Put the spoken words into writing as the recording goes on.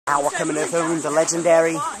Now we're coming to film the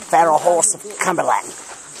legendary Feral Horse of Cumberland.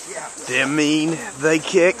 They're mean, they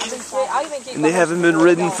kick, and they haven't been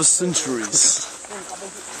ridden for centuries.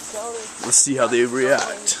 Let's see how they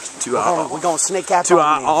react to our We're gonna sneak out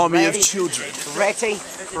army of children. Ready?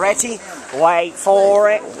 Wait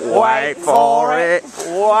for it. Wait for it.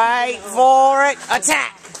 Wait for it.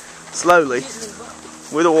 Attack! Slowly,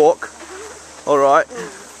 with a walk. Alright,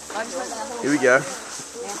 here we go.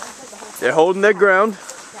 They're holding their ground.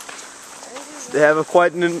 They have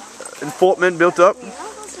quite an enforcement built up.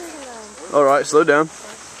 Alright, slow down.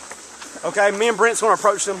 Okay, me and Brent's gonna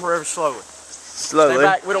approach them very slowly. Slowly. Stay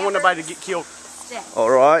back. We don't want nobody to get killed.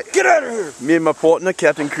 Alright. Get out of here! Me and my partner,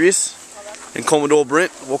 Captain Chris, and Commodore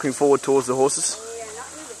Brent, walking forward towards the horses.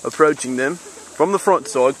 Approaching them from the front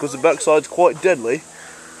side, because the back side's quite deadly.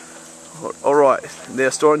 Alright,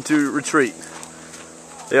 they're starting to retreat.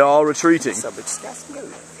 They are retreating.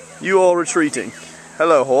 You are retreating.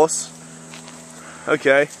 Hello, horse.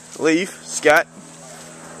 Okay, leave, scat.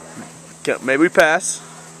 May we pass?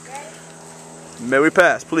 May we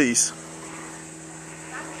pass, please?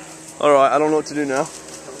 Alright, I don't know what to do now.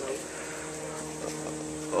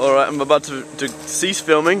 Alright, I'm about to cease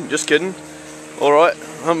filming. Just kidding. Alright,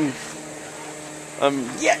 I'm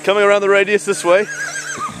coming around the radius this way.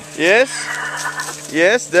 Yes?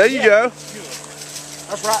 Yes, there you go.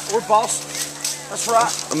 That's right, we're boss. That's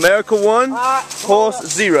right. America 1, horse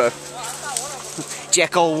 0.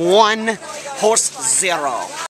 Jekyll 1, horse 0.